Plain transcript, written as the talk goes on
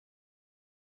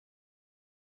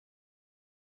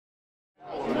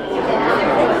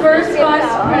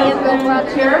President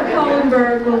Tara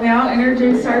Kohlenberg will now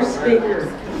introduce our speaker.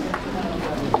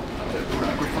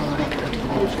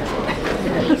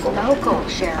 He's local,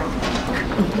 Cheryl.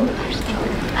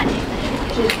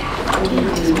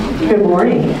 Good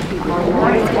morning.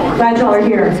 Glad y'all are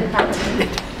here.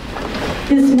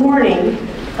 This morning,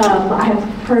 I have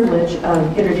the privilege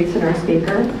of introducing our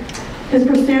speaker. His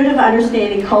pursuit of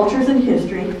understanding cultures and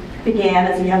history began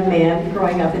as a young man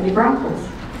growing up in New Braunfels.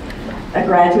 A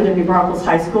graduate of New Braunfels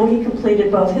High School, he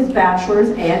completed both his bachelor's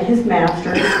and his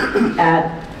master's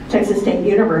at Texas State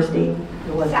University.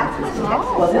 Was it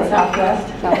Southwest?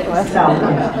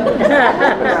 Southwest.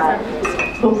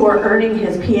 Before earning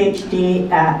his PhD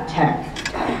at Tech.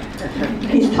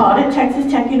 He's taught at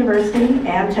Texas Tech University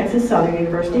and Texas Southern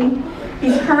University.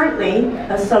 He's currently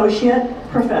Associate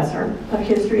Professor of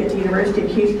History at the University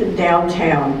of Houston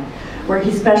downtown, where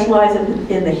he specializes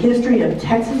in the history of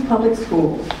Texas public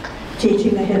schools,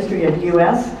 teaching the history of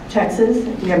U.S., Texas,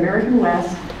 the American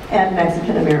West, and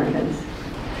Mexican Americans.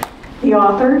 He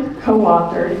authored,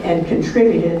 co-authored, and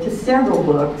contributed to several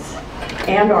books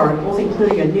and articles,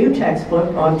 including a new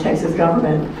textbook on Texas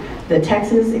government, The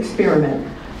Texas Experiment,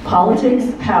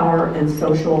 Politics, Power, and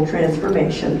Social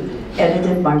Transformation,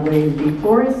 edited by William D.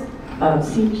 Flores of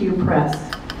CQ Press.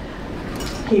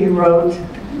 He wrote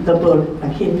the book A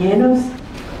Quinquenio's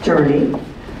Journey,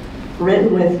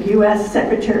 written with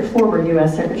former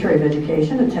U.S. Secretary of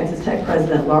Education and Texas Tech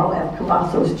President Laurel F.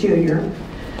 Cavazos Jr.,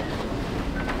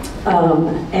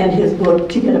 and his book,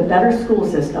 To Get a Better School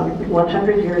System,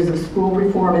 100 Years of School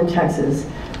Reform in Texas,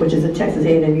 which is a Texas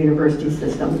A&M University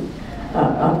system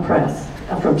press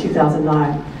from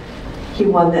 2009. He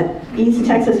won the East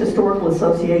Texas Historical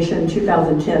Association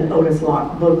 2010 Otis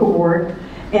Locke Book Award,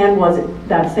 and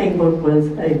that same book was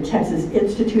a Texas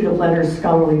Institute of Letters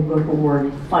Scholarly Book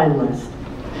Award finalist.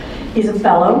 He's a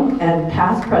fellow and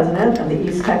past president of the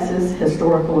East Texas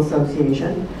Historical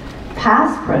Association,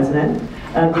 past president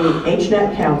of the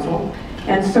HNET Council,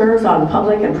 and serves on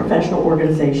public and professional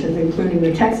organizations, including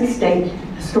the Texas State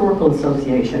Historical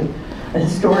Association, a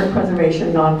historic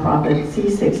preservation nonprofit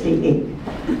C60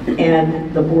 Inc.,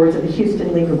 and the boards of the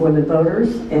Houston League of Women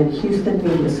Voters and Houston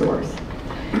Media Source.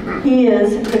 He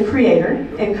is the creator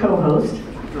and co-host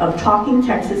of Talking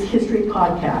Texas History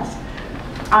podcast.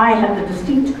 I had the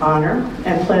distinct honor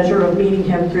and pleasure of meeting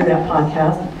him through that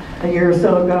podcast a year or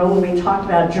so ago when we talked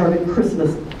about German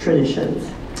Christmas traditions.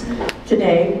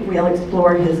 Today, we'll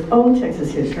explore his own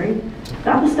Texas history,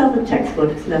 not the stuff of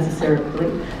textbooks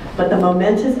necessarily, but the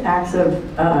momentous acts of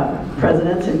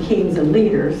presidents and kings and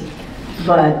leaders,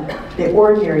 but the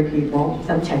ordinary people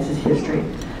of Texas history.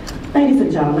 Ladies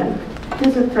and gentlemen, it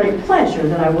is with great pleasure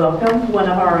that I welcome one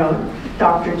of our own,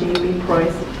 Dr. G.B.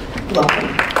 Preuss. Welcome.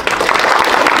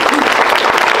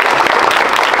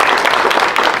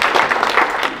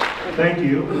 Thank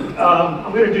you.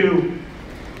 I'm going to do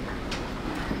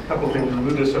a couple of things.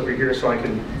 Move this over here so I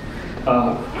can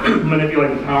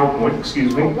manipulate the PowerPoint.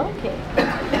 Excuse me. I'm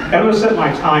going to set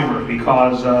my timer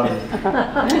because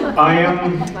I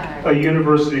am a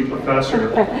university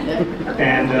professor,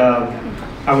 and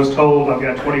I was told I've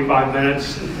got 25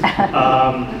 minutes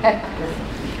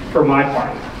for my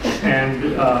part,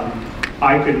 and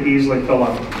I could easily fill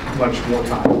up much more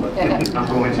time, but I'm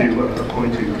going to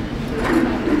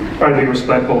try to be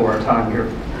respectful of our time here.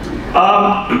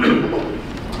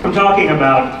 I'm talking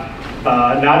about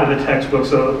not in the textbook,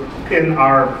 so in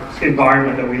our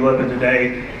environment that we live in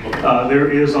today, there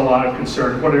is a lot of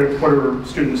concern. What are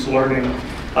students learning?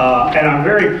 And I'm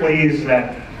very pleased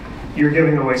that you're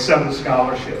giving away 7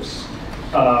 scholarships.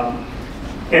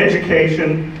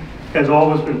 Education has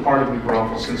always been part of New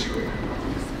Braunfels history.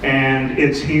 And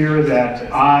it's here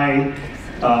that I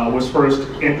was first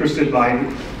interested by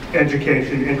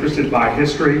education, interested by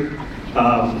history.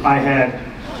 I had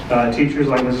teachers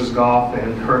like Mrs. Goff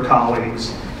and her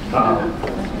colleagues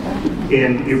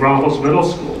in New Braunfels Middle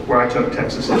School, where I took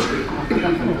Texas history.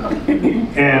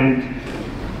 And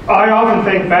I often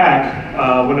think back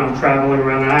when I'm traveling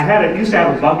around, and I used to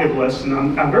have a bucket list,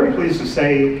 and I'm very pleased to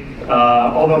say,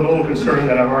 although I'm a little concerned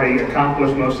that I've already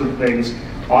accomplished most of the things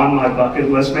on my bucket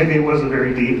list. Maybe it wasn't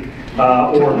very deep,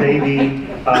 or maybe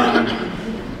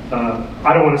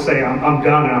I don't want to say I'm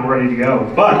done and I'm ready to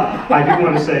go, but I do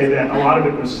want to say that a lot of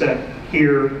it was set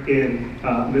here in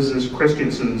Mrs.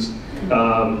 Christensen's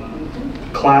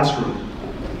classroom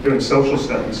doing social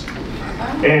studies,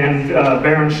 and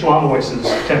Baron Schlamois's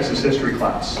Texas history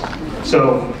class.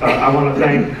 So I want to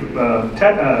thank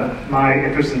my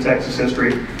interest in Texas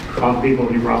history on the people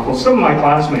of New Braunfels. Some of my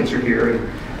classmates are here, and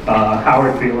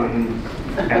Howard Phelan,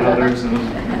 and others, and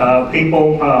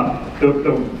people.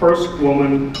 The first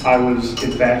woman I was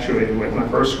infatuated with, my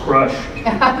first crush,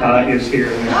 is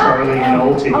here, and it's Charlene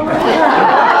Nolte. Her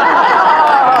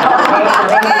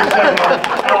husband said, well,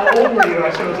 how old were you? I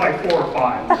said it was like 4 or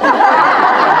 5.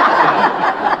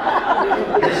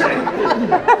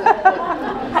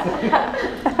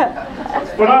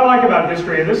 What I like about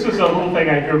history, and this is a little thing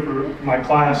I do for my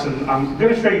class, and I'm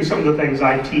going to show you some of the things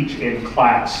I teach in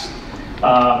class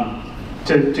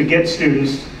to get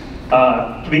students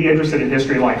to be interested in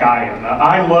history like I am.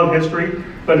 I love history,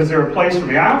 but is there a place for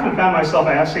me? I often found myself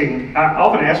I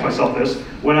often ask myself this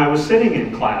when I was sitting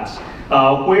in class.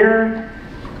 Where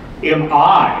am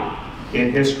I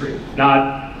in history?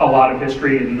 Not a lot of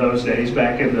history in those days,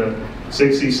 back in the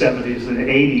 60s, 70s, and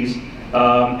 80s,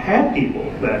 had people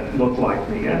that looked like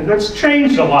me. And that's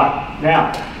changed a lot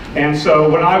now. And so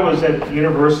when I was at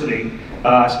university,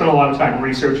 I spent a lot of time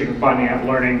researching and finding out,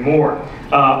 learning more.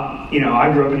 You know,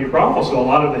 I grew up in New Braunfels, so a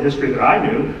lot of the history that I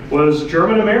knew was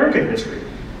German-American history.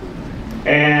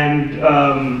 And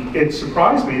it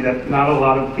surprised me that not a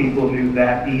lot of people knew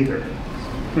that either.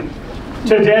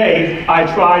 Today, I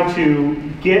try to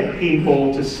get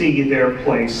people to see their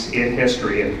place in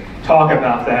history and talk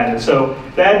about that. And so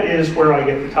that is where I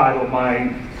get the title of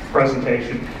my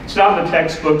presentation. It's not in the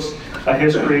textbooks, a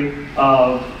history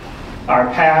of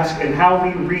our past and how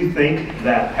we rethink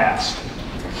that past.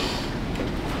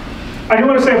 I do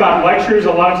want to say about lectures,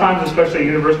 a lot of times, especially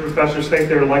university professors think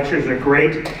their lectures are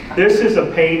great. This is a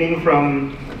painting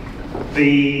from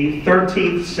the late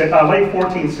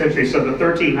 14th century, so the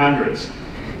 1300s.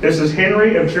 This is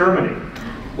Henry of Germany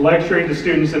lecturing to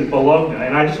students in Bologna.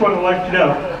 And I just want to let you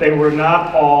know, they were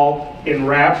not all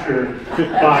enraptured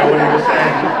by what he was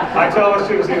saying. I tell the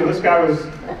students, this guy was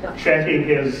checking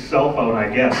his cell phone, I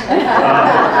guess.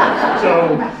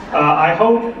 I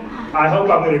hope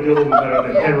I'm going to do a little better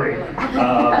than Henry.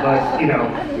 But, you know,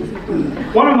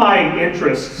 one of my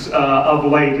interests of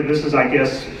late, and this is, I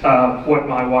guess, what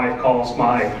my wife calls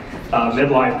my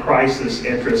midlife crisis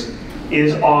interest,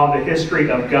 is on the history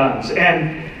of guns.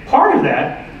 And part of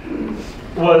that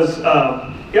was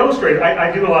illustrated.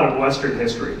 I do a lot of Western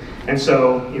history. And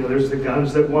so, you know, there's the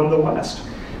guns that won the West.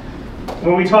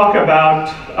 When we talk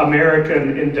about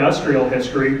American industrial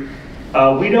history,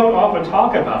 we don't often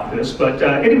talk about this, but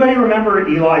anybody remember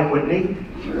Eli Whitney?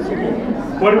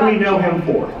 What do we know him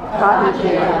for? Cotton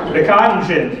gin. The cotton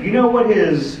gin. You know what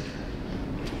his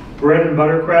bread and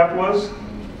butter craft was?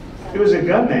 It was a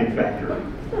gun manufacturer.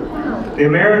 The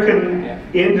American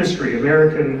industry,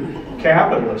 American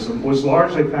capitalism, was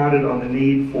largely founded on the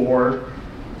need for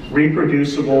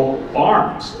reproducible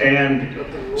arms. And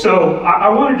so I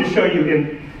wanted to show you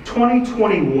in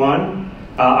 2021,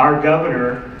 our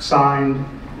governor signed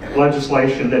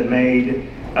legislation that made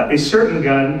a certain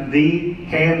gun the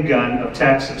handgun of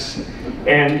Texas.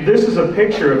 And this is a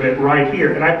picture of it right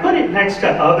here. And I put it next to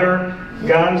other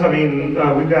guns. I mean,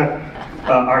 we've got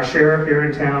our sheriff here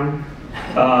in town,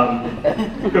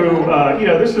 who, you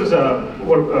know, this is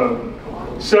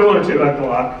similar to a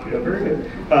Glock, very good,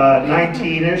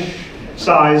 19-ish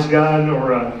size gun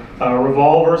or a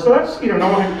revolver. So that's, you know,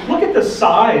 normally, look at the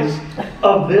size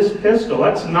of this pistol.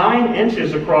 That's 9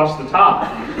 inches across the top.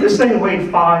 This thing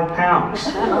weighed 5 pounds.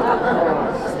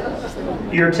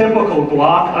 Your typical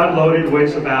Glock unloaded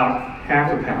weighs about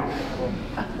 ½ pound.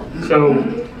 So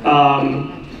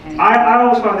I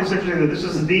always find this interesting that this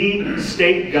is the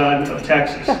state gun of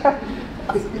Texas.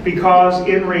 Because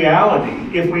in reality,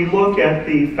 if we look at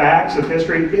the facts of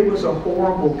history, it was a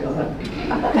horrible gun.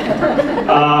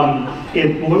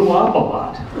 It blew up a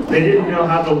lot. They didn't know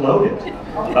how to load it.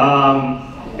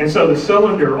 And so the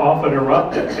cylinder often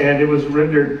erupted and it was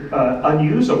rendered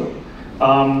unusable.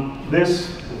 This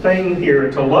thing here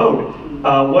to load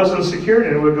wasn't secured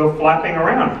and it would go flapping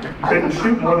around. You couldn't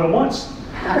shoot more than once.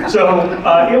 So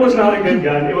it was not a good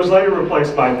gun. It was later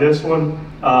replaced by this one,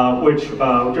 which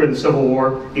during the Civil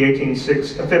War, the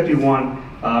 1851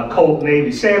 Colt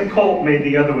Navy. Sam Colt made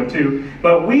the other one too,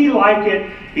 but we like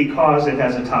it because it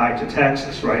has a tie to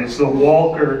Texas, right? It's the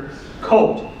Walker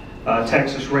Colt,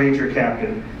 Texas Ranger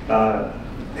captain,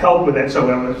 helped with that, so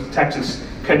it was a Texas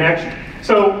connection.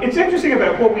 So it's interesting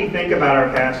about what we think about our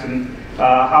past and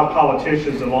how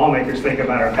politicians and lawmakers think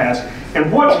about our past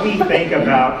and what we think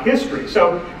about history.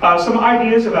 So some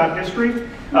ideas about history.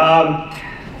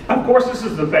 Of course, this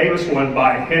is the famous one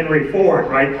by Henry Ford,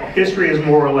 right? History is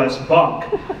more or less bunk.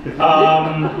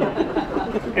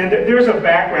 And there's a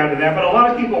background to that, but a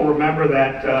lot of people remember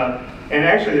that, and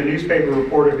actually the newspaper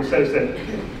reporter who says that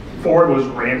Ford was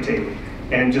ranting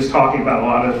and just talking about a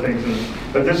lot of things,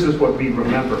 but this is what we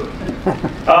remember.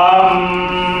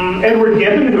 Edward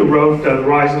Gibbon, who wrote The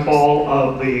Rise and Fall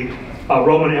of the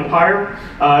Roman Empire,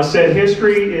 said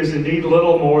history is indeed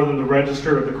little more than the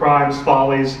register of the crimes,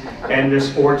 follies, and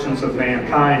misfortunes of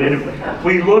mankind. And if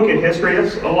we look at history,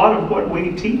 that's a lot of what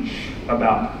we teach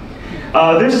about.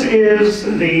 This is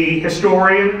the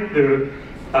historian, the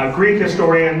Greek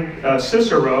historian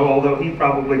Cicero, although he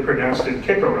probably pronounced it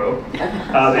Cicero.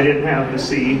 They didn't have the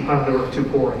C. They were too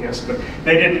poor, I guess, but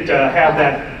they didn't have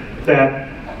that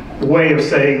way of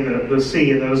saying the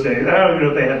C in those days. I don't even know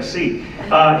if they had a C.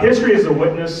 History is a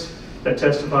witness that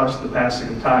testifies to the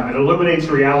passing of time. It illuminates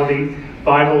reality,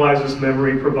 vitalizes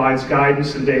memory, provides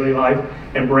guidance in daily life,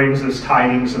 and brings us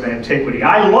tidings of antiquity.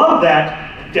 I love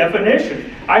that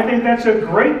definition. I think that's a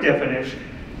great definition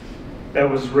that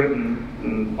was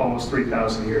written almost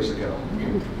 3,000 years ago.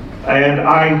 And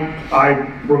I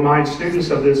remind students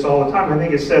of this all the time. I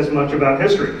think it says much about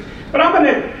history. But I'm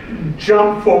going to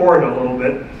jump forward a little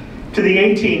bit to the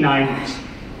 1890s.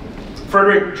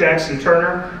 Frederick Jackson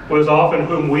Turner was often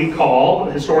whom we call,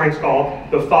 historians call,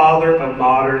 the father of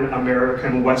modern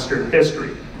American Western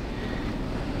history.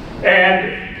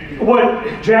 And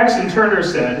what Jackson Turner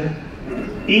said,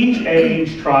 each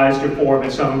age tries to form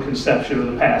its own conception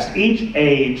of the past. Each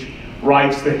age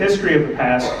writes the history of the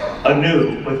past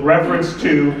anew with reference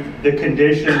to the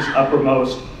conditions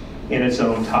uppermost in its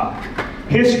own time.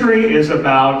 History is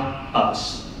about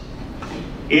us.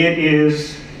 It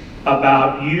is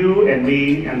about you and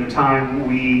me and the time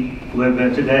we live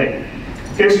in today.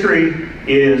 History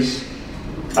is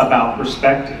about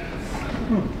perspective.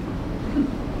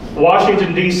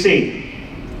 Washington, D.C.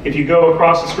 If you go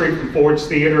across the street from Ford's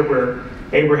Theater where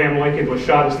Abraham Lincoln was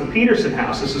shot, is the Peterson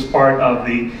House. This is part of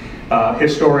the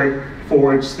historic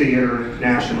Ford's Theater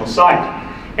National Site.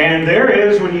 And there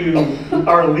is, when you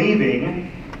are leaving,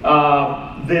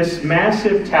 this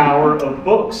massive tower of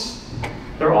books.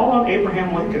 They're all on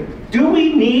Abraham Lincoln. Do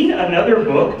we need another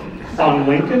book on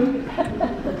Lincoln?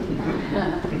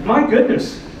 My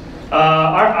goodness.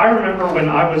 I remember when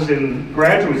I was in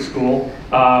graduate school,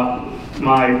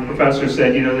 my professor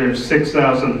said, you know, there's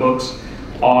 6,000 books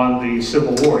on the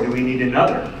Civil War. Do we need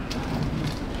another?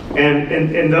 And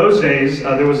in those days,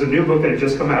 there was a new book that had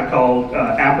just come out called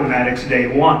Appomattox Day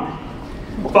One.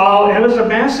 It was a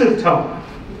massive tome,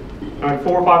 like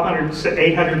 400, 500,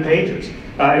 800 pages.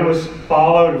 It was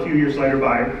followed a few years later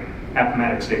by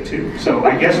Appomattox Day Two. So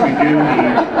I guess we do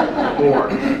need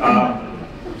more.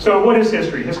 So what is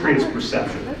history? History is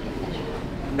perception.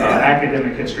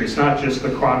 Academic history. It's not just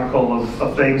the chronicle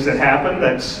of things that happen.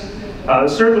 That's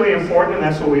certainly important, and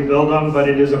that's what we build on, but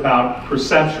it is about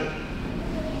perception.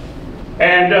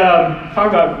 And talk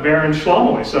about Baron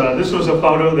Schlomois. This was a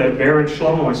photo that Baron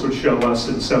Schlomois would show us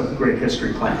in 7th grade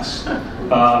history class.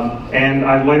 And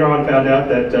I later on found out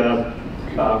that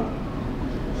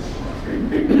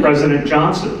President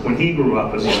Johnson, when he grew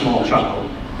up as a small child,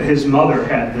 his mother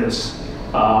had this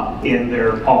in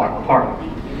their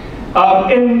apartment.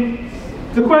 And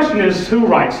the question is, who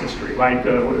writes history, right?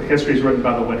 History is written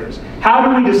by the winners. How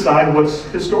do we decide what's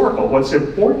historical, what's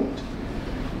important?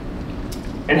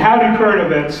 And how do current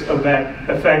events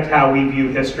affect how we view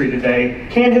history today?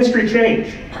 Can history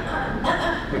change?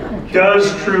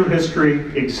 Does true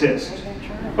history exist?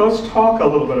 Well, let's talk a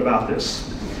little bit about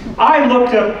this. I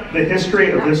looked up the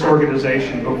history of this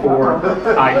organization before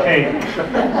I came.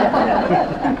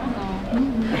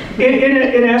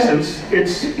 In essence,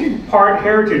 it's part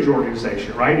heritage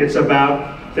organization, right? It's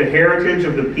about the heritage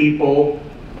of the people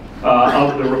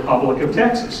of the Republic of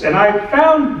Texas. And I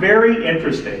found very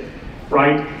interesting,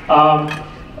 right?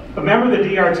 A member of the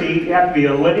DRT, you have to be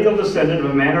a lineal descendant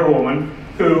of a man or a woman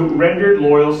who rendered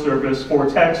loyal service for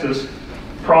Texas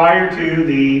prior to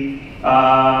the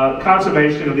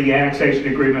consummation of the annexation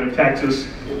agreement of Texas,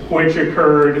 which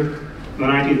occurred on the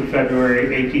 19th of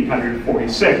February,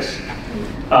 1846.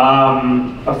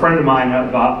 A friend of mine,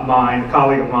 a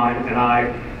colleague of mine, and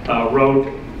I wrote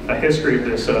a history of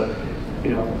this.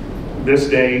 This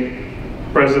day,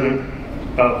 President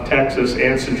of Texas,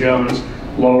 Anson Jones,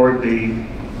 lowered the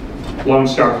Lone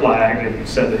Star flag and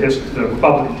said the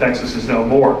Republic of Texas is no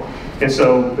more. And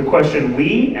so the question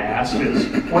we ask is,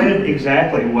 when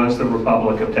exactly was the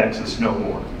Republic of Texas no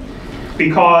more?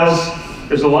 Because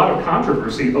there's a lot of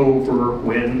controversy over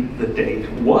when the date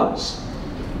was.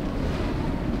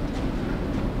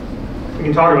 We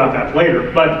can talk about that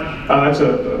later, but that's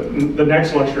the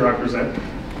next lecture I present.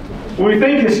 When we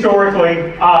think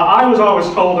historically, I was always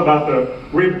told about the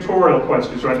rhetorical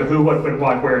questions, right? The who, what, when,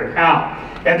 why, where, and how.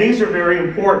 And these are very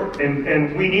important,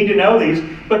 and we need to know these,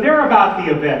 but they're about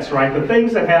the events, right? The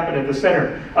things that happen at the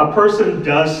center. A person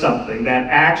does something, that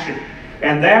action.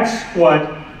 And that's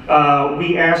what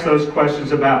we ask those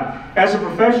questions about. As a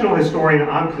professional historian,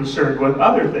 I'm concerned with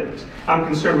other things. I'm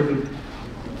concerned with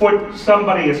what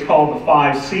somebody has called the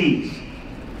 5 C's.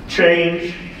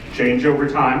 Change, change over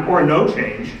time, or no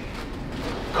change.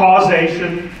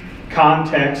 Causation,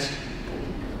 context,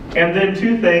 and then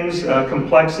 2 things,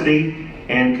 complexity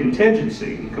and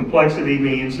contingency. Complexity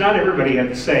means not everybody had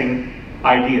the same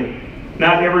idea.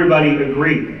 Not everybody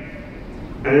agreed.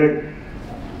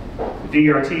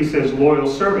 DRT says loyal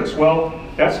service. Well,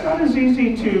 that's not as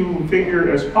easy to figure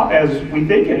as we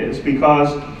think it is,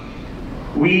 because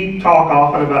we talk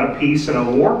often about a peace and a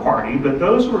war party, but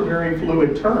those were very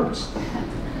fluid terms.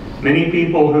 Many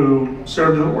people who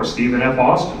served in the war, Stephen F.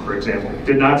 Austin, for example,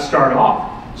 did not start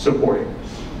off supporting.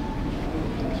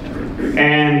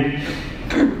 And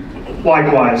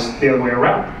likewise, the other way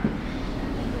around.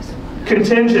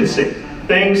 Contingency.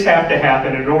 Things have to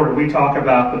happen in order. We talk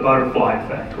about the butterfly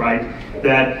effect, right?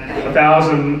 That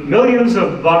millions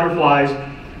of butterflies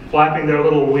flapping their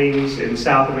little wings in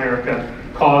South America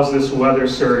caused this weather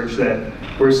surge that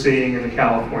we're seeing in the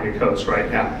California coast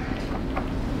right now.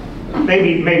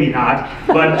 Maybe not,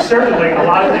 but certainly a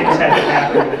lot of things had to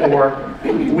happen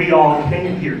before we all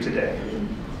came here today.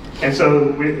 And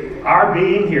so our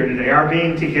being here today, our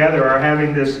being together, our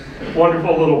having this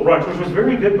wonderful little brunch, which was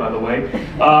very good, by the way.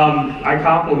 I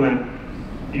compliment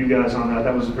you guys on that.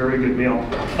 That was a very good meal.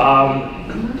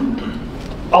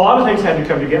 A lot of things had to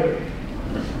come together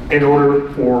in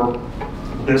order for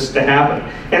this to happen.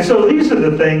 And so these are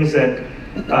the things that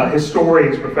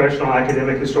historians, professional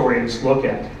academic historians, look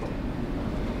at.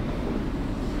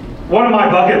 One of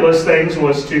my bucket list things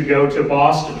was to go to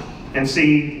Boston and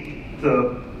see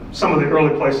some of the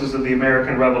early places of the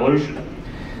American Revolution.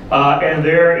 And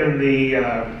there in the,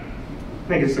 I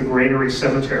think it's the Granary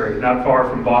Cemetery, not far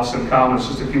from Boston Commons,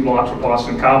 just a few blocks from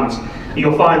Boston Commons,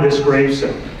 you'll find this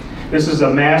gravestone. This is a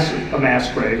mass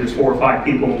grave. There's 4 or 5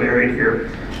 people buried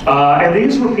here. And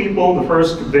these were people, the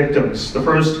first victims, the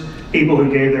first people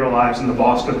who gave their lives in the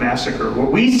Boston Massacre,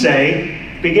 what we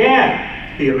say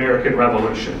began the American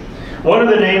Revolution. One of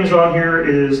the names on here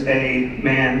is a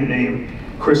man named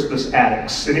Crispus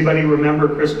Attucks. Anybody remember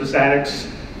Crispus Attucks?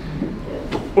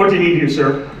 What did he do,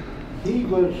 sir? He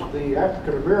was the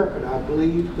African-American, I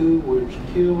believe, who was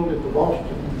killed at the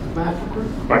Boston Massacre.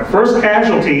 Right, first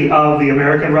casualty of the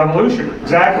American Revolution,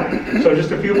 exactly. So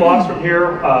just a few blocks from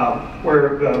here,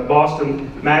 where the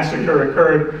Boston Massacre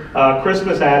occurred,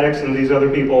 Crispus Attucks and these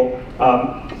other people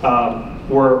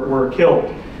were killed.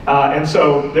 And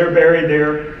so they're buried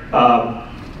there.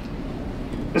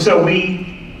 And so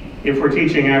if we're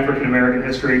teaching African American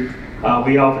history,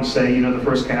 we often say, you know, the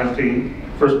first casualty,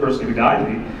 first person who died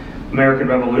in the American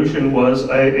Revolution was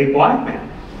a black man.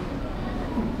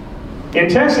 In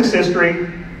Texas history,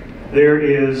 there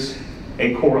is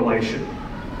a correlation.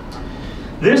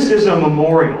 This is a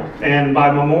memorial, and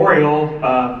by memorial,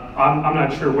 I'm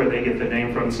not sure where they get the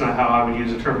name from. It's not how I would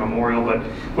use the term memorial, but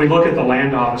we look at the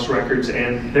land office records,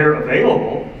 and they're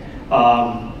available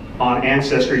on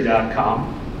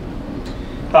Ancestry.com.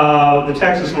 The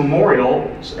Texas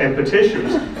memorials and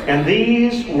petitions, and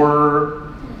these were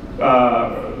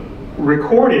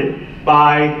recorded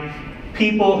by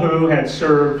people who had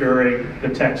served during the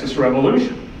Texas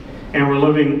Revolution and were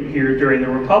living here during the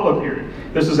Republic period.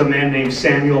 This is a man named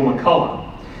Samuel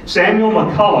McCullough. Samuel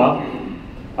McCullough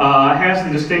has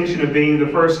the distinction of being the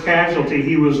first casualty.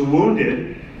 He was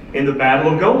wounded in the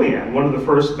Battle of Goliad, one of the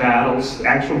first battles,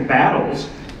 actual battles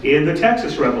in the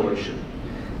Texas Revolution.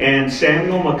 And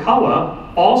Samuel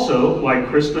McCullough, also, like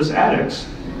Crispus Attucks,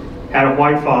 had a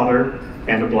white father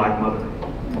and a black mother.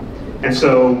 And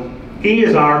so he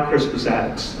is our Crispus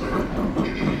Attucks.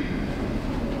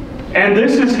 And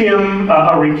this is him,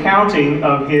 a recounting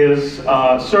of his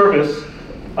service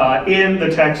in the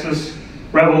Texas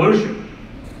Revolution.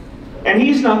 And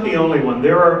he's not the only one.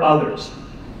 There are others.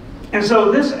 And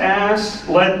so this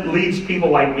leads people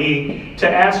like me to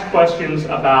ask questions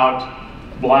about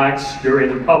blacks during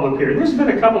the Republic period. There's been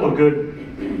a couple of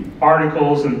good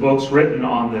articles and books written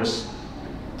on this.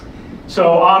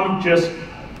 So I'm just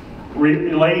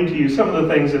relating to you some of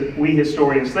the things that we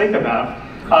historians think about.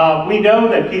 We know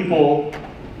that people,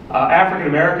 African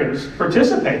Americans,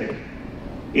 participated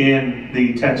in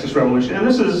the Texas Revolution, and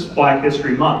this is Black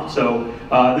History Month. So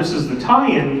this is the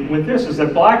tie-in with this, is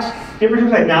that blacks did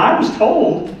participate. Now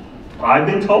I've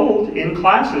been told in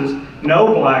classes,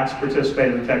 no blacks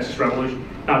participated in the Texas Revolution.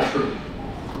 Not true.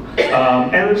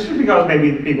 And it's just because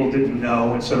maybe people didn't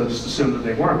know and so just assumed that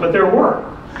they weren't, but there were.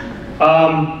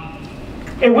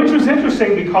 And which was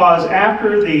interesting because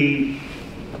after the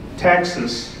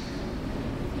Texas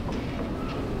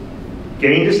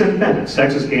gained its independence.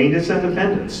 Texas gained its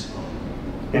independence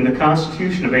in the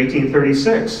Constitution of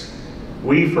 1836.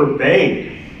 We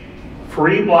forbade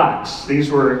free blacks. These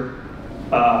were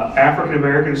African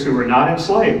Americans who were not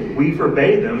enslaved. We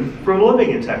forbade them from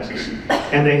living in Texas,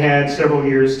 and they had several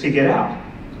years to get out.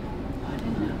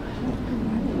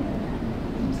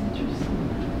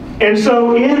 And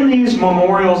so in these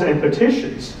memorials and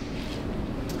petitions,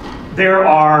 there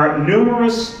are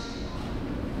numerous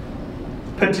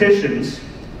petitions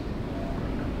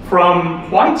from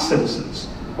white citizens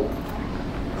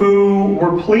who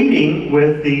were pleading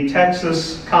with the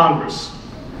Texas Congress,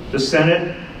 the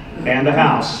Senate and the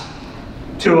House,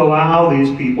 to allow these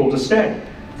people to stay,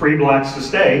 free blacks to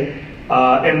stay.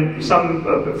 And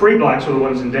some free blacks were the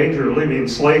ones in danger of leaving.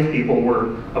 Enslaved people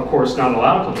were, of course, not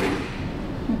allowed to leave.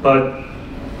 But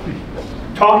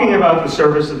talking about the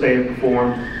service that they had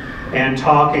performed and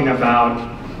talking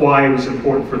about why it was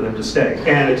important for them to stay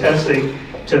and attesting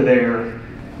to their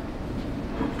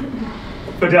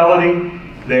fidelity,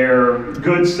 their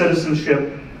good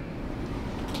citizenship,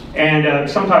 and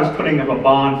sometimes putting up a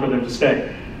bond for them to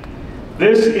stay.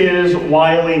 This is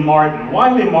Wiley Martin.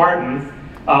 Wiley Martin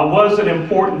was an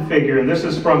important figure, and this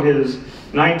is from his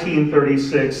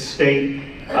 1936 state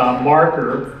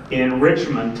marker in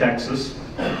Richmond, Texas,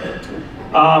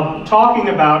 talking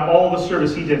about all the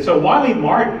service he did. So Wiley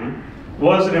Martin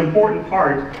was an important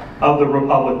part of the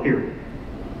Republic period.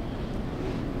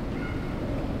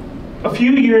 A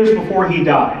few years before he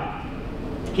died,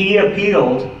 he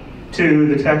appealed to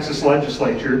the Texas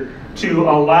legislature to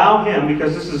allow him,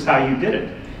 because this is how you did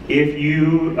it, if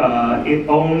you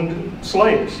owned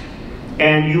slaves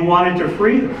and you wanted to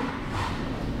free them,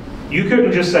 you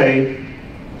couldn't just say,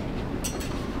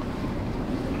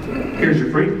 here's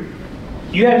your freedom.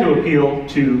 You had to appeal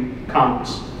to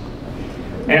Congress.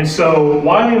 And so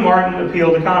Wiley Martin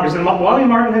appealed to Congress, and Wiley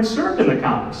Martin had served in the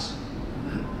Congress.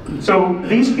 So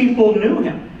these people knew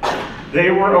him.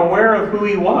 They were aware of who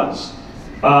he was.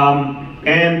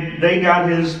 And they got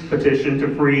his petition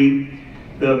to free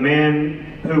the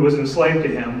man who was enslaved to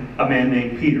him, a man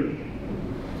named Peter.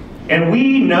 And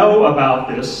we know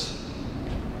about this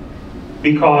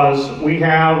because we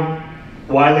have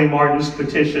Wiley Martin's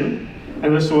petition,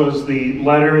 and this was the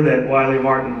letter that Wiley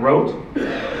Martin wrote.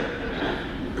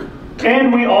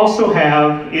 And we also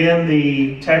have in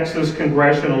the Texas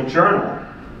Congressional Journal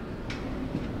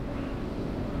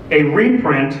a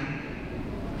reprint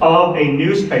of a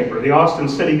newspaper. The Austin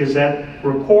City Gazette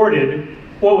reported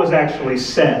what was actually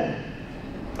said.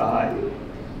 And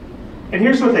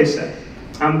here's what they said.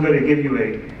 I'm going to give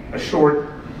you a short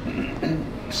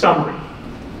summary.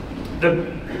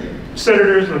 The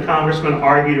senators and the congressmen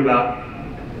argued about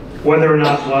whether or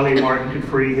not Wiley Martin could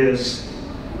free his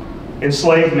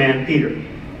enslaved man, Peter.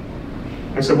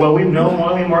 I said, well, we've known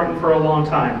Wiley Martin for a long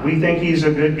time. We think he's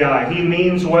a good guy. He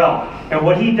means well. And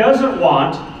what he doesn't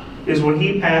want is when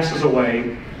he passes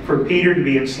away for Peter to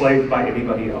be enslaved by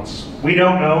anybody else. We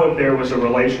don't know if there was a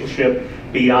relationship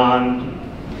beyond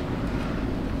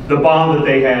the bond that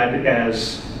they had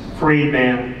as freed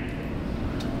man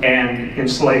and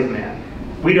enslaved man.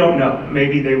 We don't know.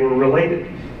 Maybe they were related.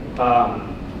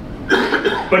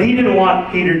 But he didn't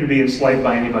want Peter to be enslaved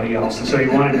by anybody else, and so he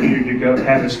wanted Peter to go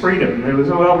have his freedom. And it was,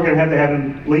 well, we're going to have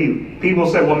him leave. People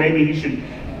said, well, maybe he should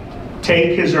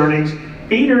take his earnings.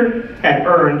 Peter had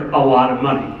earned a lot of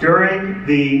money. During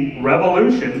the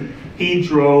Revolution, he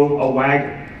drove a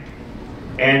wagon,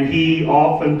 and he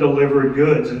often delivered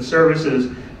goods and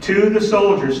services to the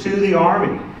soldiers, to the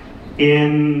army,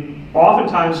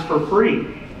 oftentimes for free.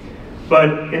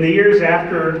 But in the years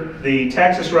after the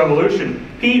Texas Revolution,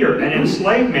 Peter, an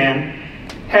enslaved man,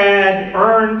 had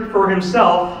earned for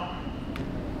himself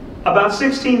about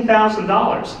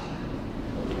 $16,000,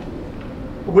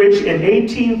 which in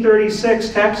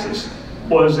 1836 Texas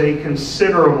was a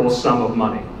considerable sum of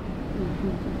money.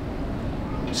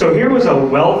 So here was a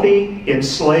wealthy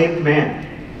enslaved man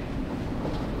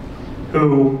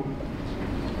who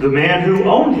the man who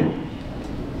owned him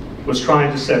was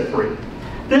trying to set free.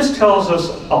 This tells us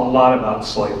a lot about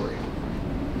slavery,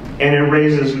 and it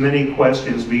raises many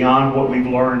questions beyond what we've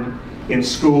learned in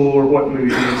school or what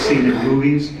we've seen in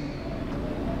movies.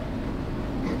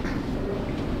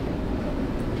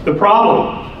 The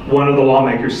problem, one of the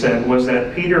lawmakers said, was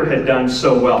that Peter had done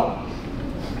so well.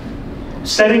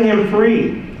 Setting him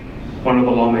free, one of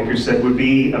the lawmakers said, would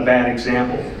be a bad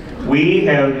example. We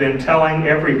have been telling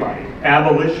everybody,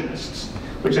 abolitionists,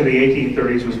 which in the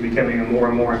 1830s was becoming a more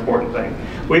and more important thing.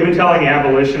 We've been telling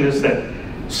abolitionists that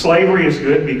slavery is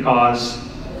good because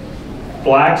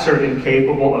blacks are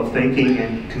incapable of thinking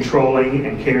and controlling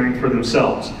and caring for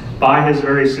themselves. by his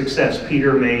very success,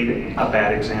 Peter made a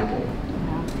bad example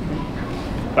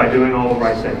by doing all the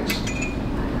right things.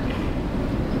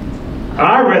 When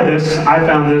I read this, I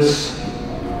found this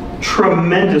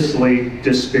tremendously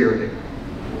dispiriting.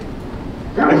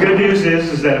 The good news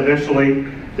is that eventually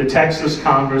the Texas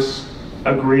Congress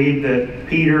agreed that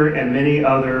Peter and many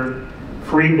other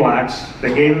free blacks,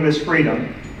 they gave him his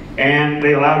freedom, and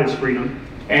they allowed his freedom,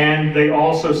 and they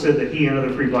also said that he and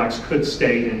other free blacks could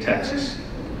stay in Texas.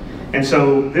 And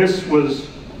so this was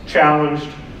challenged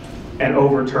and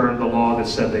overturned, the law that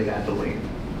said they had to leave.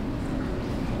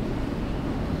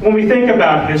 When we think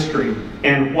about history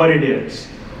and what it is,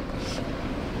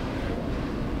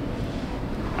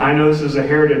 I know this is a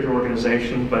heritage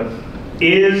organization, but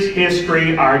is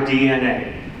history our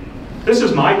DNA? This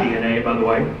is my DNA, by the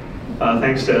way,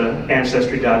 thanks to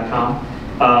Ancestry.com.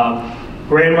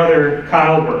 Grandmother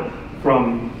Kohlenberg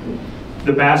from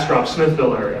the Bastrop,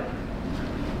 Smithville area.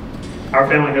 Our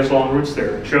family has long roots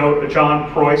there.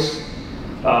 John Preuss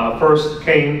first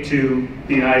came to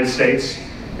the United States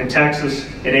and Texas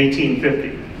in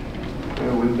 1850.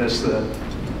 We missed the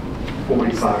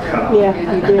 45 cutoff. Yeah,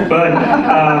 you did. But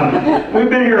we've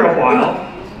been here a while.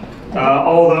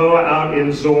 Although out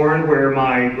in Zorn, where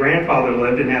my grandfather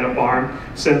lived and had a farm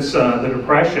since the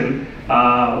Depression,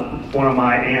 one of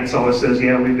my aunts always says,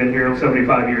 yeah, we've been here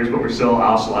 75 years, but we're still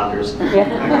Auslanders.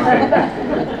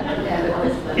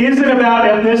 Is it about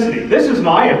ethnicity? This is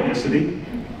my ethnicity,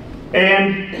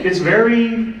 and it's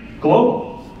very global.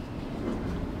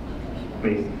 I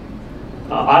mean,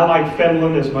 I like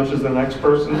Finland as much as the next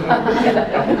person.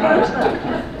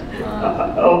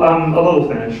 I'm a little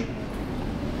Finnish,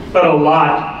 but a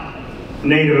lot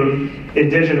Native,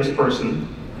 indigenous person,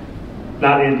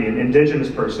 not Indian, indigenous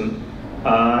person,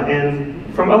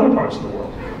 and from other parts of the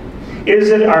world. Is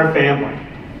it our family?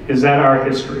 Is that our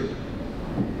history?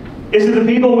 Is it the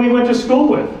people we went to school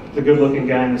with? The good-looking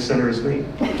guy in the center is me.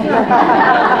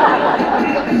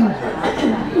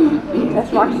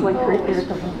 That's actually creepy.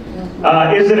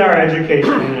 Is it our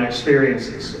education and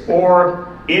experiences?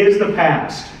 Or is the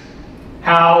past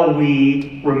how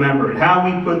we remember it, how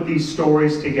we put these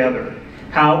stories together,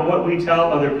 how what we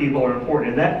tell other people are important?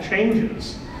 And that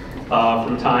changes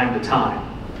from time to time.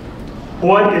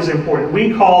 What is important?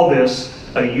 We call this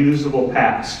a usable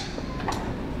past.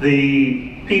 The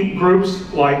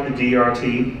groups like the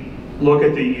DRT look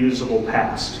at the usable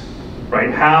past,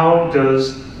 right? How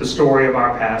does the story of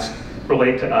our past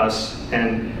relate to us,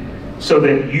 and so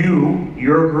that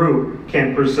your group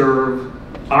can preserve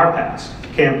our past,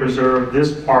 can preserve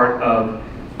this part of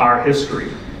our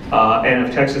history and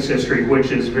of Texas history,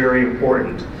 which is very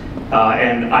important.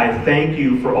 And I thank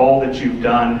you for all that you've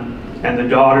done, and the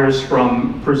daughters,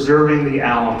 from preserving the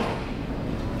Alamo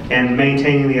and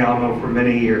maintaining the Alamo for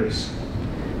many years,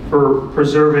 for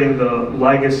preserving the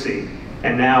legacy,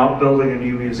 and now building a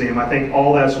new museum. I think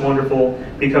all that's wonderful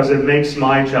because it makes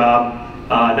my job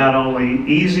not only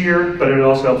easier, but it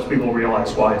also helps people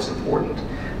realize why it's important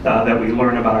that we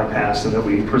learn about our past and that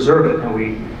we preserve it and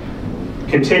we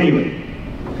continue it.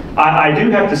 I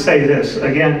do have to say this.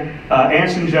 Again,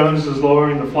 Anson Jones is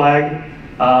lowering the flag.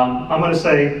 I'm going to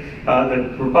say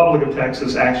the Republic of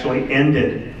Texas actually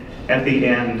ended at the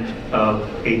end of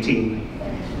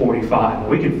 1845.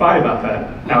 We can fight about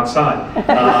that outside.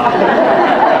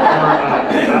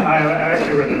 I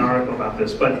actually read an article about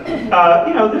this, but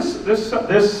you know,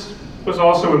 this was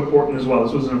also important as well.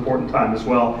 This was an important time as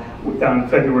well, on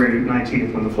February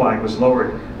 19th, when the flag was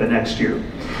lowered the next year.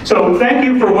 So thank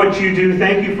you for what you do.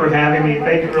 Thank you for having me.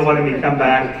 Thank you for letting me come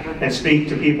back and speak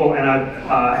to people. And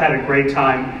I've had a great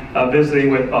time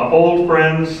visiting with old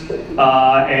friends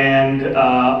and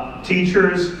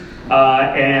teachers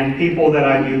and people that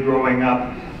I knew growing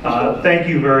up. Thank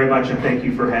you very much, and thank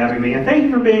you for having me. And thank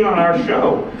you for being on our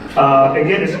show.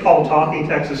 Again, it's called Talking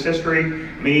Texas History.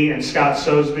 Me and Scott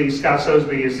Soseby. Scott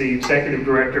Soseby is the executive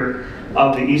director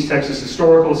of the East Texas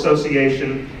Historical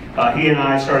Association. He and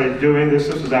I started doing this.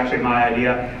 This was actually my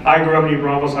idea. I grew up in New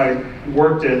Braunfels. I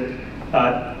worked at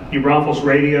New Braunfels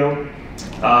Radio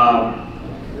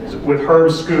with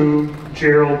Herb Scoop,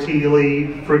 Gerald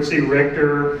Teeley, Fritzy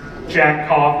Richter, Jack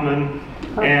Kaufman,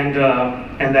 and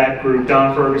that group,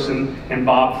 Don Ferguson and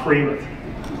Bob Freemuth.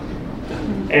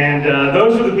 And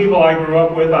those are the people I grew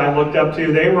up with, I looked up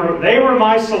to. They were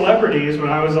my celebrities when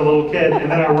I was a little kid, and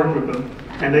then I worked with them.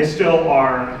 And they still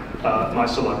are my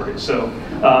celebrities. So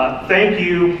thank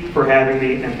you for having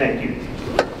me, and thank you.